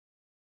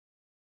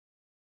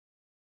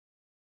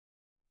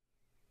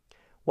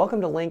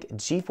Welcome to Link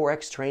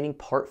G4x Training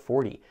Part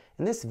 40.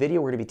 In this video,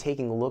 we're going to be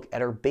taking a look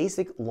at our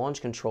basic launch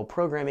control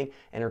programming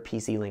and our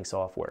PC Link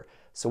software.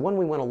 So when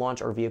we want to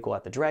launch our vehicle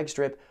at the drag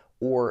strip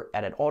or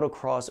at an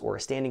autocross or a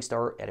standing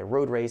start at a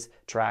road race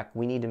track,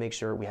 we need to make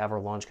sure we have our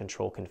launch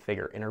control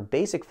configured. In our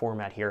basic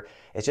format here,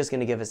 it's just going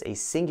to give us a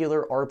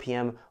singular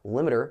RPM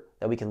limiter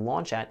that we can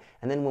launch at,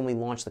 and then when we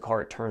launch the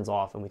car, it turns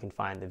off and we can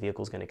find the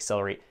vehicle is going to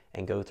accelerate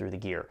and go through the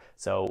gear.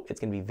 So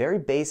it's going to be very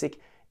basic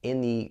in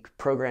the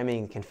programming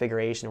and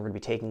configuration. We're going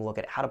to be taking a look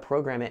at how to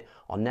program it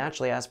on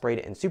naturally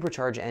aspirated and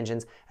supercharged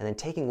engines, and then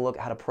taking a look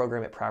at how to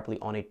program it properly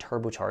on a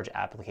turbocharged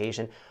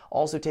application.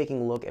 Also taking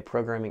a look at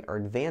programming our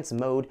advanced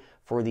mode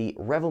for the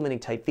rev limiting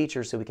type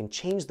features so we can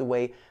change the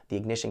way the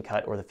ignition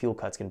cut or the fuel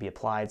cut's going to be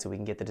applied so we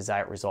can get the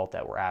desired result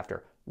that we're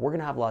after. We're going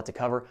to have a lot to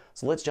cover,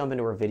 so let's jump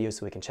into our video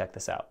so we can check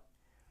this out.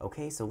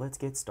 Okay, so let's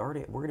get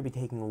started. We're going to be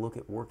taking a look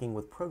at working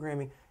with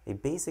programming a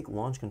basic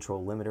launch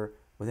control limiter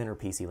within our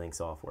PC Link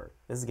software.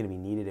 This is going to be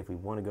needed if we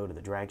want to go to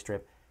the drag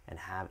strip and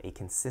have a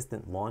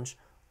consistent launch,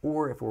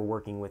 or if we're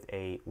working with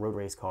a road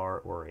race car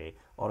or a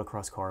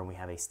autocross car and we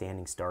have a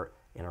standing start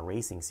in a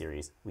racing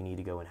series. We need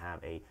to go and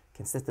have a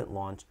consistent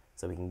launch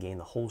so we can gain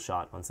the whole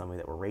shot on somebody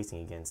that we're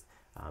racing against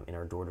in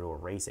our door-to-door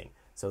racing.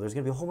 So there's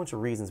going to be a whole bunch of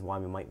reasons why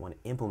we might want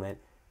to implement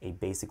a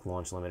basic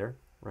launch limiter.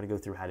 We're going to go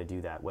through how to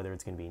do that, whether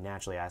it's going to be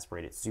naturally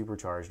aspirated,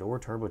 supercharged, or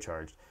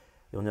turbocharged.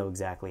 You'll know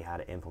exactly how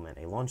to implement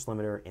a launch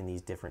limiter in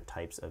these different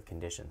types of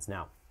conditions.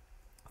 Now,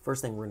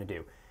 first thing we're going to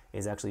do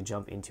is actually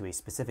jump into a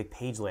specific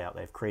page layout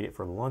that I've created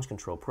for the launch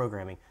control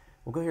programming.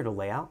 We'll go here to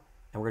layout,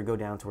 and we're going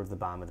to go down towards the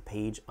bottom of the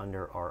page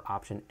under our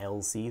option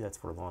LC, that's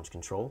for launch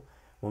control.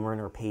 When we're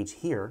in our page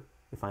here,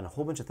 we find a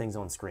whole bunch of things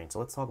on screen. So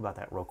let's talk about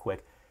that real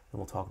quick, then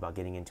we'll talk about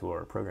getting into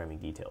our programming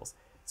details.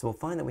 So we'll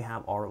find that we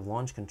have our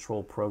launch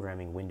control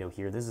programming window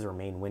here. This is our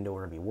main window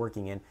we're going to be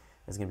working in.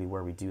 This is going to be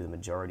where we do the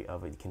majority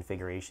of the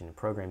configuration and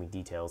programming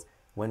details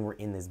when we're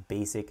in this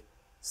basic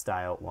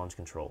style launch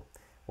control.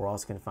 We're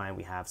also going to find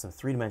we have some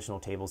three-dimensional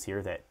tables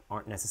here that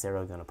aren't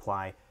necessarily going to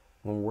apply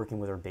when we're working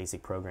with our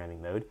basic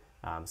programming mode.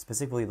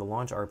 Specifically, the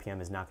launch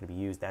RPM is not going to be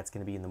used. That's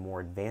going to be in the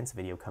more advanced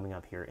video coming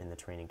up here in the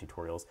training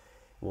tutorials.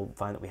 We'll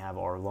find that we have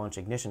our launch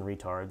ignition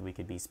retard. We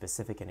could be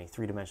specific in a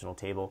three-dimensional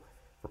table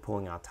for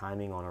pulling out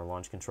timing on our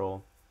launch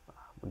control.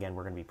 Again,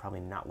 we're going to be probably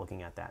not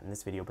looking at that in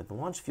this video, but the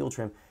launch fuel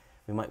trim,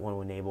 we might want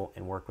to enable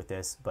and work with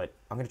this, but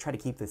I'm going to try to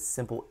keep this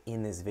simple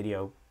in this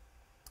video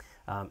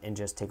and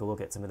just take a look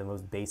at some of the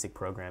most basic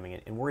programming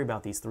and worry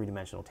about these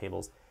three-dimensional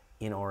tables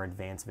in our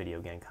advanced video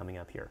again coming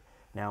up here.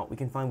 Now, we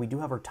can find we do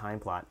have our time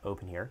plot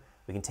open here.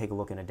 We can take a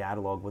look in a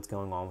data log what's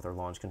going on with our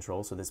launch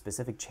control, so the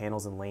specific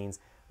channels and lanes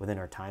within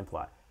our time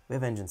plot. We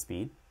have engine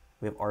speed,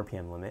 we have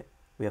RPM limit,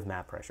 we have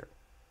map pressure.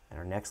 In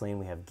our next lane,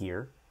 we have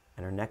gear.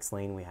 In our next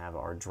lane, we have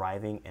our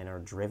driving and our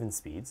driven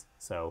speeds.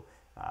 So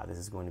this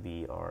is going to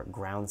be our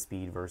ground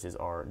speed versus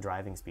our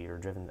driving speed or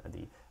driven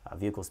the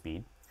vehicle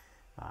speed.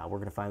 We're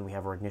going to find we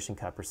have our ignition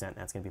cut percent.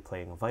 That's going to be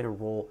playing a vital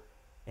role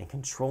in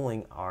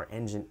controlling our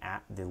engine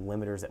at the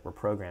limiters that we're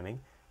programming.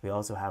 We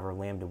also have our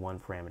lambda 1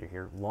 parameter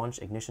here, launch,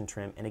 ignition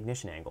trim, and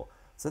ignition angle.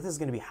 So this is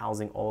going to be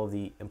housing all of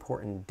the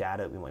important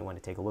data that we might want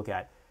to take a look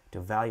at to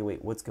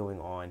evaluate what's going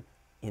on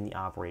in the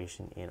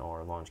operation in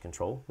our launch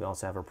control. We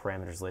also have our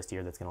parameters list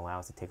here that's going to allow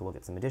us to take a look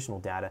at some additional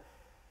data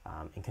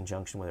in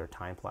conjunction with our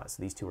time plot.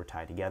 So these two are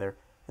tied together.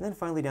 And then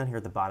finally down here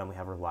at the bottom we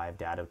have our live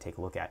data to take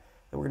a look at.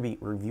 And we're going to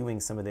be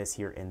reviewing some of this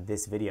here in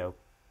this video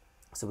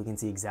so we can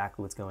see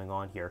exactly what's going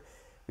on here.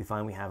 We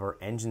find we have our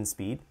engine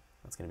speed.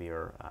 That's going to be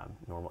our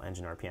normal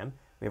engine RPM.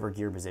 We have our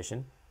gear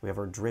position. We have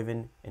our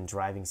driven and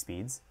driving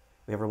speeds.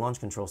 We have our launch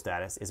control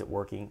status. Is it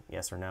working?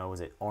 Yes or no?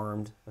 Is it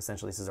armed?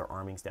 Essentially, this is our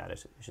arming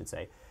status, I should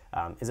say.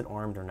 Is it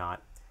armed or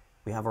not?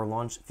 We have our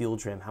launch fuel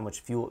trim, how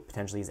much fuel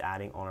potentially is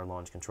adding on our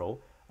launch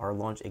control. Our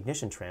launch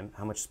ignition trim,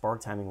 how much spark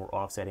timing we're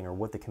offsetting or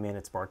what the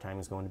commanded spark timing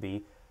is going to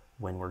be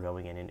when we're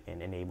going in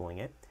and enabling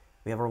it.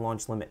 We have our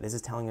launch limit. This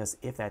is telling us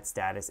if that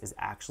status is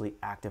actually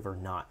active or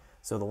not.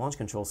 So the launch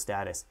control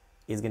status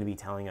is going to be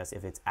telling us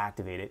if it's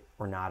activated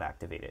or not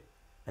activated.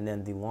 And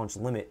then the launch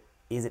limit,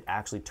 is it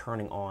actually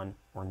turning on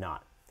or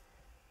not?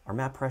 Our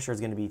map pressure is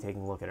going to be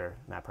taking a look at our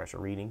map pressure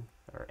reading,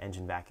 our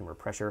engine vacuum or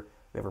pressure.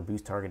 We have our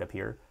boost target up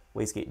here,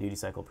 wastegate duty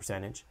cycle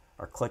percentage.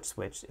 Our clutch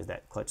switch is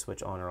that clutch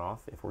switch on or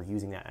off if we're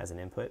using that as an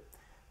input.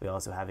 We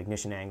also have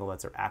ignition angle,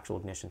 that's our actual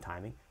ignition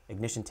timing.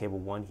 Ignition table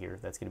 1 here,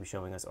 that's going to be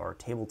showing us our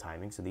table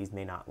timing, so these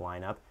may not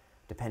line up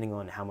depending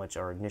on how much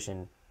our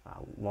ignition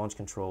launch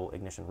control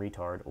ignition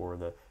retard or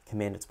the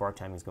commanded spark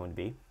timing is going to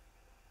be.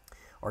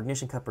 Our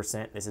ignition cut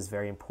percent, this is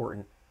very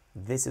important.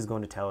 This is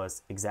going to tell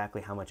us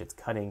exactly how much it's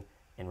cutting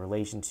in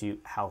relation to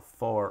how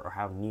far or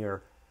how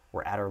near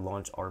we're at our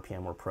launch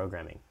RPM we're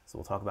programming. So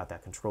we'll talk about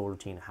that control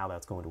routine and how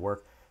that's going to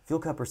work. Fuel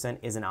cut percent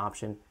is an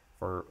option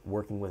for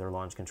working with our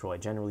launch control. I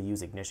generally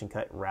use ignition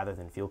cut rather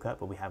than fuel cut,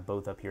 but we have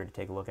both up here to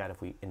take a look at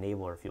if we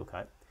enable our fuel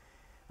cut.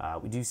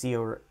 We do see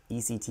our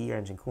ECT, our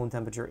engine coolant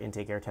temperature,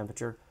 intake air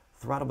temperature,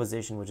 throttle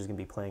position, which is going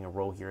to be playing a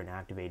role here in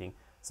activating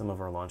some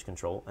of our launch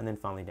control, and then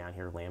finally down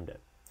here, lambda.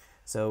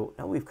 So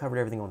now we've covered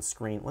everything on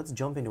screen, let's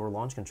jump into our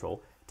launch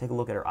control, take a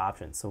look at our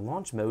options. So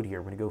launch mode here,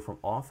 we're going to go from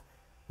off.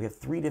 We have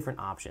 3 different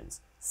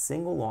options.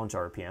 Single launch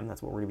RPM,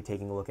 that's what we're going to be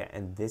taking a look at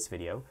in this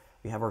video.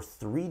 We have our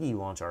 3D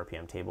launch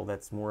RPM table,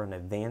 that's more an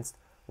advanced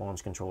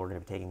launch control. We're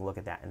going to be taking a look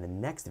at that in the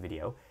next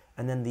video.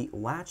 And then the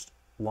latched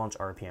launch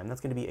RPM,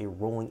 that's going to be a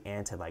rolling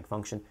anti-lag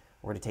function.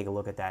 We're going to take a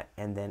look at that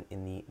and then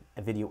in the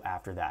video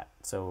after that.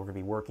 So we're going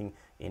to be working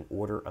in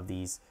order of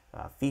these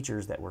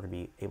features that we're going to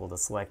be able to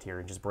select here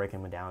and just break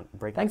them down.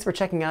 Thanks for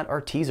checking out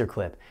our teaser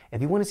clip.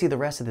 If you want to see the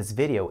rest of this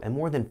video and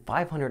more than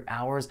 500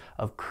 hours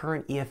of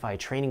current EFI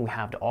training we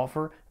have to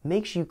offer,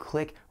 make sure you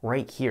click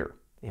right here.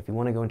 If you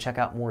want to go and check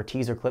out more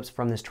teaser clips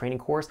from this training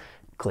course,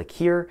 click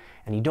here,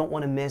 and you don't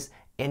want to miss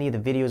any of the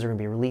videos we're going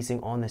to be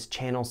releasing on this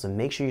channel, so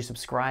make sure you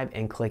subscribe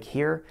and click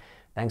here.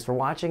 Thanks for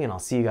watching, and I'll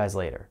see you guys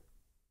later.